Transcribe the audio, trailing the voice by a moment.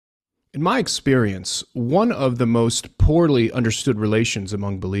In my experience, one of the most poorly understood relations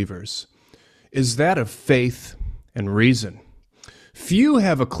among believers is that of faith and reason. Few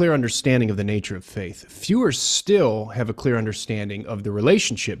have a clear understanding of the nature of faith. Fewer still have a clear understanding of the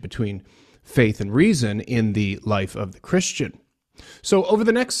relationship between faith and reason in the life of the Christian. So over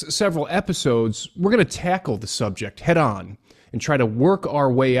the next several episodes, we're going to tackle the subject head on and try to work our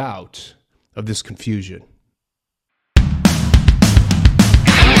way out of this confusion.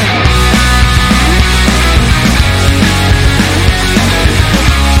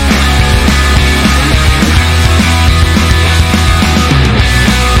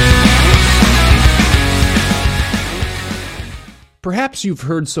 Perhaps you've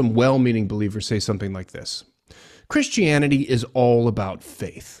heard some well-meaning believers say something like this: Christianity is all about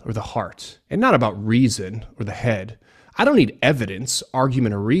faith, or the heart, and not about reason, or the head. I don't need evidence,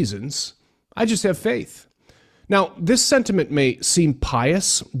 argument, or reasons. I just have faith. Now, this sentiment may seem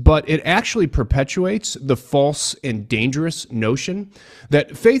pious, but it actually perpetuates the false and dangerous notion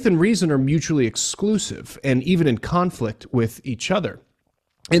that faith and reason are mutually exclusive and even in conflict with each other.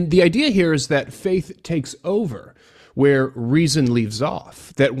 And the idea here is that faith takes over where reason leaves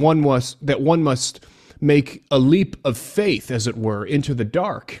off, that one must make a leap of faith, as it were, into the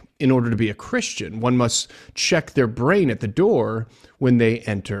dark in order to be a Christian. One must check their brain at the door when they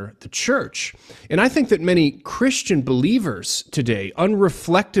enter the church. And I think that many Christian believers today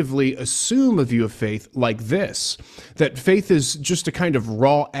unreflectively assume a view of faith like this, that faith is just a kind of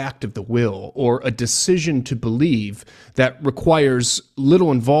raw act of the will or a decision to believe that requires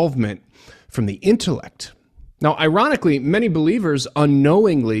little involvement from the intellect. Now, ironically, many believers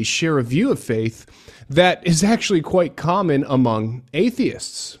unknowingly share a view of faith that is actually quite common among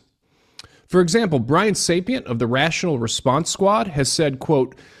atheists. For example, Brian Sapient of the Rational Response Squad has said,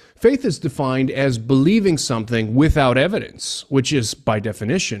 quote, "Faith is defined as believing something without evidence, which is, by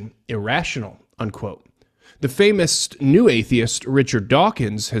definition, irrational," unquote. The famous new atheist Richard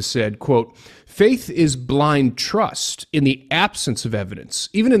Dawkins has said, quote, "Faith is blind trust in the absence of evidence,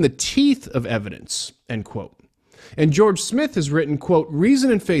 even in the teeth of evidence," end quote. And George Smith has written, quote,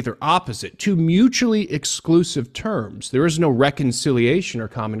 "Reason and faith are opposite, two mutually exclusive terms. There is no reconciliation or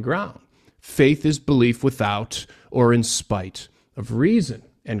common ground. Faith is belief without or in spite of reason,"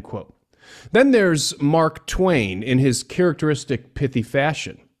 end quote. Then there's Mark Twain in his characteristic pithy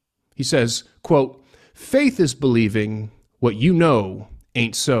fashion. He says, quote, "Faith is believing what you know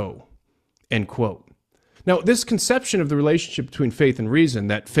ain't so," end quote. Now, this conception of the relationship between faith and reason,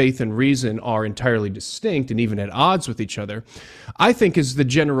 that faith and reason are entirely distinct and even at odds with each other, I think is the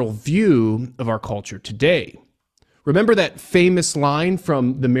general view of our culture today. Remember that famous line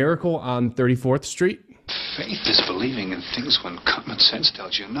from The Miracle on 34th Street? Faith is believing in things when common sense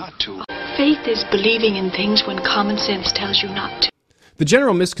tells you not to. Faith is believing in things when common sense tells you not to. The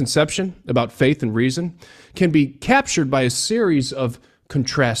general misconception about faith and reason can be captured by a series of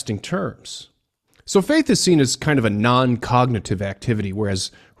contrasting terms. So faith is seen as kind of a non-cognitive activity,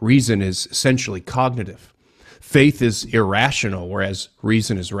 whereas reason is essentially cognitive. Faith is irrational, whereas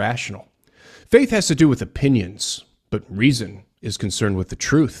reason is rational. Faith has to do with opinions, but reason is concerned with the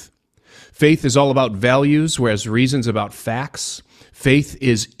truth. Faith is all about values, whereas reason's about facts. Faith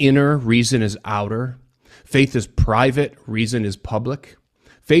is inner, reason is outer. Faith is private, reason is public.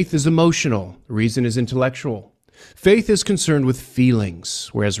 Faith is emotional, reason is intellectual. Faith is concerned with feelings,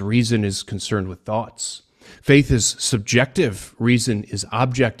 whereas reason is concerned with thoughts. Faith is subjective, reason is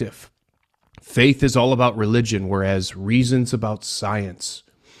objective. Faith is all about religion, whereas reason's about science.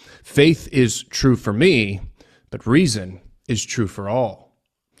 Faith is true for me, but reason is true for all.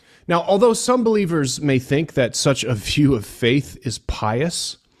 Now, although some believers may think that such a view of faith is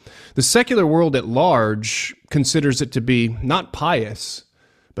pious, the secular world at large considers it to be not pious,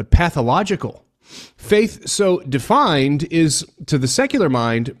 but pathological. Faith, so defined, is, to the secular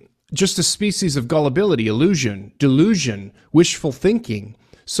mind, just a species of gullibility, illusion, delusion, wishful thinking,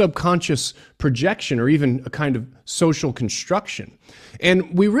 subconscious projection, or even a kind of social construction.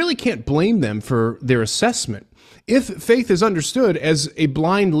 And we really can't blame them for their assessment. If faith is understood as a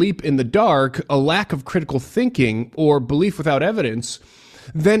blind leap in the dark, a lack of critical thinking, or belief without evidence,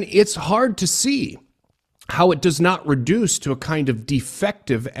 then it's hard to see how it does not reduce to a kind of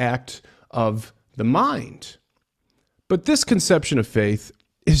defective act of the mind. But this conception of faith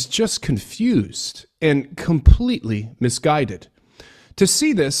is just confused and completely misguided. To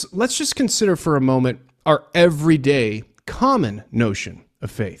see this, let's just consider for a moment our everyday common notion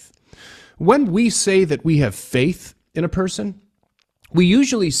of faith. When we say that we have faith in a person, we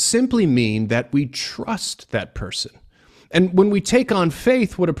usually simply mean that we trust that person. And when we take on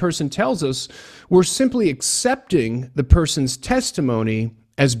faith what a person tells us, we're simply accepting the person's testimony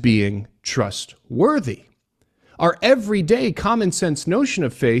as being trustworthy. Our everyday common sense notion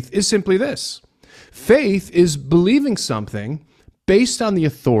of faith is simply this. Faith is believing something based on the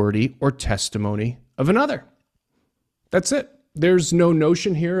authority or testimony of another. That's it. There's no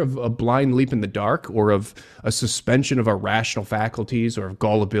notion here of a blind leap in the dark or of a suspension of our rational faculties or of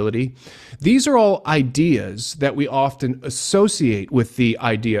gullibility. These are all ideas that we often associate with the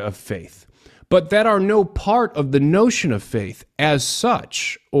idea of faith, but that are no part of the notion of faith as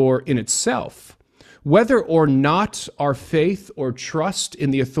such or in itself. Whether or not our faith or trust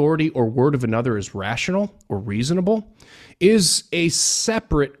in the authority or word of another is rational or reasonable is a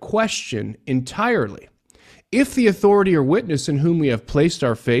separate question entirely. If the authority or witness in whom we have placed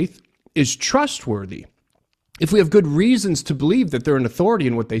our faith is trustworthy, if we have good reasons to believe that they're an authority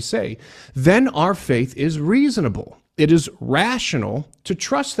in what they say, then our faith is reasonable. It is rational to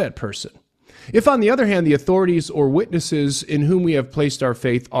trust that person. If, on the other hand, the authorities or witnesses in whom we have placed our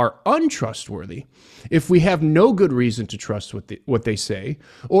faith are untrustworthy, if we have no good reason to trust what they say,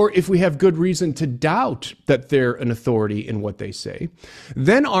 or if we have good reason to doubt that they're an authority in what they say,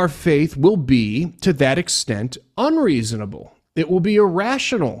 then our faith will be, to that extent, unreasonable. It will be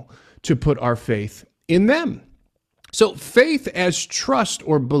irrational to put our faith in them. So faith as trust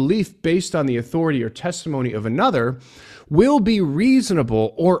or belief based on the authority or testimony of another will be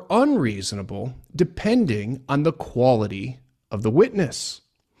reasonable or unreasonable depending on the quality of the witness.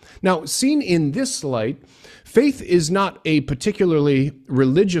 Now, seen in this light, faith is not a particularly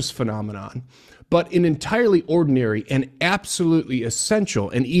religious phenomenon, but an entirely ordinary and absolutely essential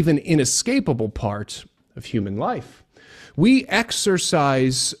and even inescapable part of human life. We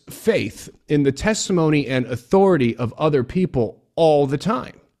exercise faith in the testimony and authority of other people all the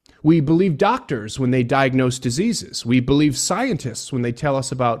time. We believe doctors when they diagnose diseases. We believe scientists when they tell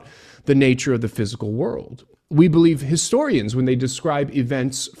us about the nature of the physical world. We believe historians when they describe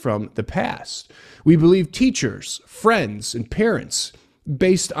events from the past. We believe teachers, friends, and parents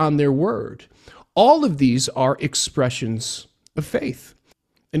based on their word. All of these are expressions of faith.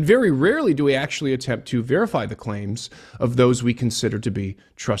 And very rarely do we actually attempt to verify the claims of those we consider to be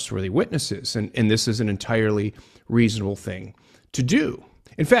trustworthy witnesses. And this is an entirely reasonable thing to do.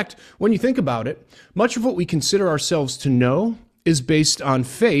 In fact, when you think about it, much of what we consider ourselves to know is based on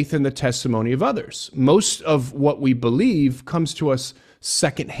faith in the testimony of others. Most of what we believe comes to us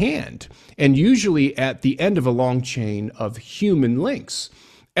secondhand, and usually at the end of a long chain of human links.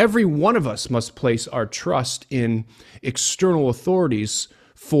 Every one of us must place our trust in external authorities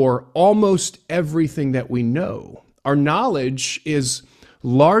for almost everything that we know. Our knowledge is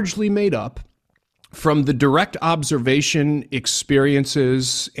largely made up from the direct observation,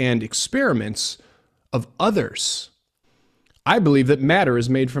 experiences, and experiments of others. I believe that matter is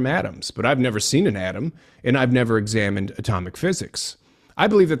made from atoms, but I've never seen an atom, and I've never examined atomic physics. I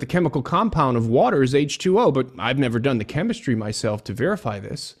believe that the chemical compound of water is H2O, but I've never done the chemistry myself to verify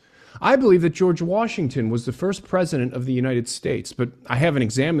this. I believe that George Washington was the first president of the United States, but I haven't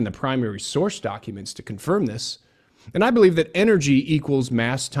examined the primary source documents to confirm this. And I believe that energy equals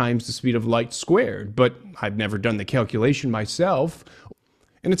mass times the speed of light squared, but I've never done the calculation myself.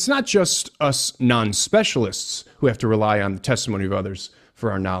 And it's not just us non-specialists who have to rely on the testimony of others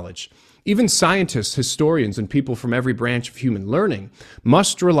for our knowledge. Even scientists, historians, and people from every branch of human learning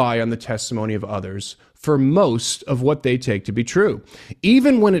must rely on the testimony of others for most of what they take to be true,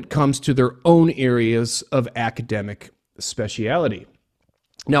 even when it comes to their own areas of academic speciality.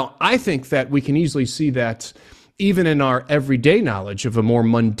 Now, I think that we can easily see that even in our everyday knowledge of a more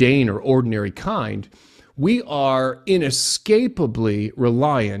mundane or ordinary kind, we are inescapably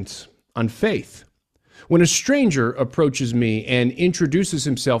reliant on faith. When a stranger approaches me and introduces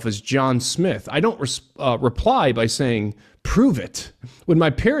himself as John Smith, I don't reply by saying, "Prove it." When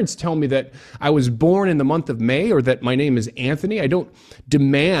my parents tell me that I was born in the month of May or that my name is Anthony, I don't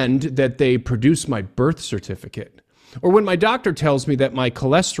demand that they produce my birth certificate. Or when my doctor tells me that my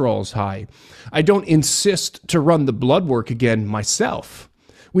cholesterol is high, I don't insist to run the blood work again myself.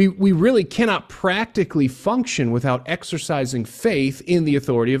 We really cannot practically function without exercising faith in the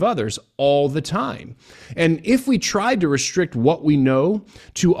authority of others all the time. And if we tried to restrict what we know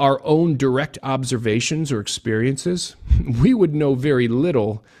to our own direct observations or experiences, we would know very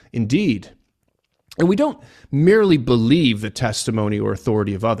little indeed. And we don't merely believe the testimony or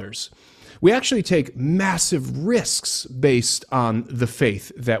authority of others. We actually take massive risks based on the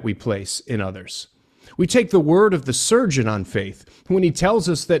faith that we place in others. We take the word of the surgeon on faith when he tells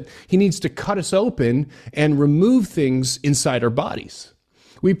us that he needs to cut us open and remove things inside our bodies.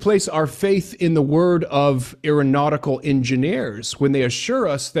 We place our faith in the word of aeronautical engineers when they assure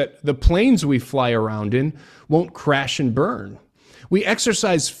us that the planes we fly around in won't crash and burn. We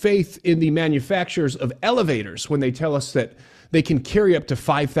exercise faith in the manufacturers of elevators when they tell us that they can carry up to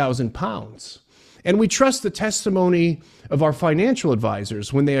 5,000 pounds. And we trust the testimony of our financial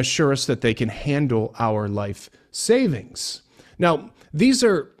advisors when they assure us that they can handle our life savings. Now, these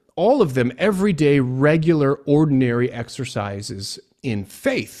are all of them everyday, regular, ordinary exercises in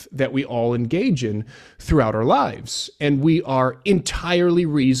faith that we all engage in throughout our lives. And we are entirely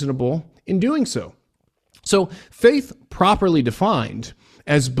reasonable in doing so. So faith, properly defined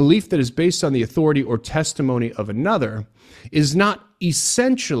as belief that is based on the authority or testimony of another, is not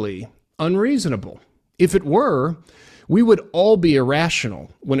essentially unreasonable. If it were, we would all be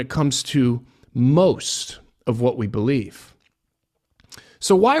irrational when it comes to most of what we believe.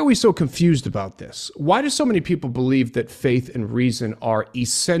 So why are we so confused about this? Why do so many people believe that faith and reason are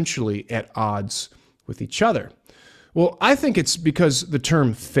essentially at odds with each other? Well, I think it's because the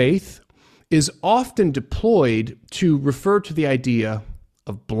term faith is often deployed to refer to the idea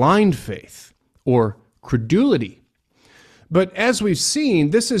of blind faith or credulity. But as we've seen,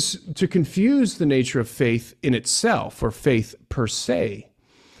 this is to confuse the nature of faith in itself, or faith per se.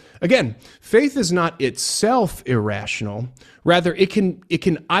 Again, faith is not itself irrational. Rather, it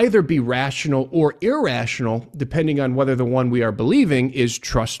can either be rational or irrational, depending on whether the one we are believing is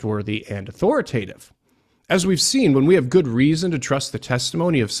trustworthy and authoritative. As we've seen, when we have good reason to trust the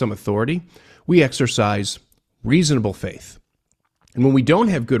testimony of some authority, we exercise reasonable faith. And when we don't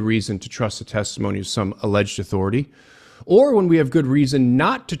have good reason to trust the testimony of some alleged authority, or when we have good reason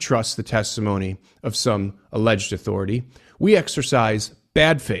not to trust the testimony of some alleged authority, we exercise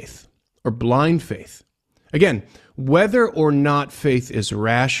bad faith or blind faith. Again, whether or not faith is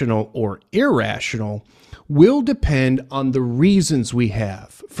rational or irrational will depend on the reasons we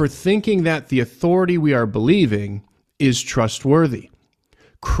have for thinking that the authority we are believing is trustworthy.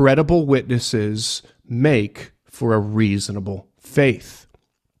 Credible witnesses make for a reasonable faith.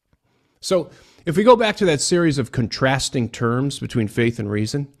 So, if we go back to that series of contrasting terms between faith and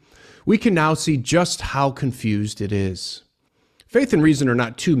reason, we can now see just how confused it is. Faith and reason are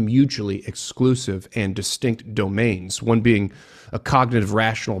not two mutually exclusive and distinct domains, one being a cognitive,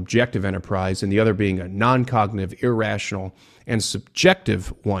 rational, objective enterprise, and the other being a non-cognitive, irrational, and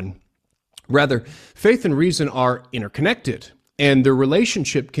subjective one. Rather, faith and reason are interconnected, and their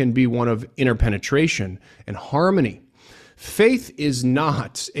relationship can be one of interpenetration and harmony. Faith is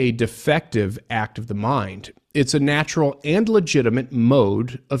not a defective act of the mind. It's a natural and legitimate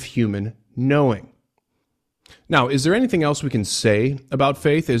mode of human knowing. Now, is there anything else we can say about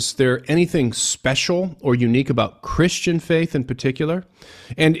faith? Is there anything special or unique about Christian faith in particular?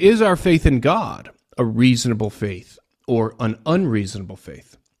 And is our faith in God a reasonable faith or an unreasonable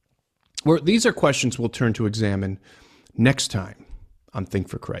faith? Well, these are questions we'll turn to examine next time on Think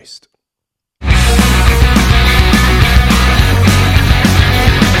for Christ.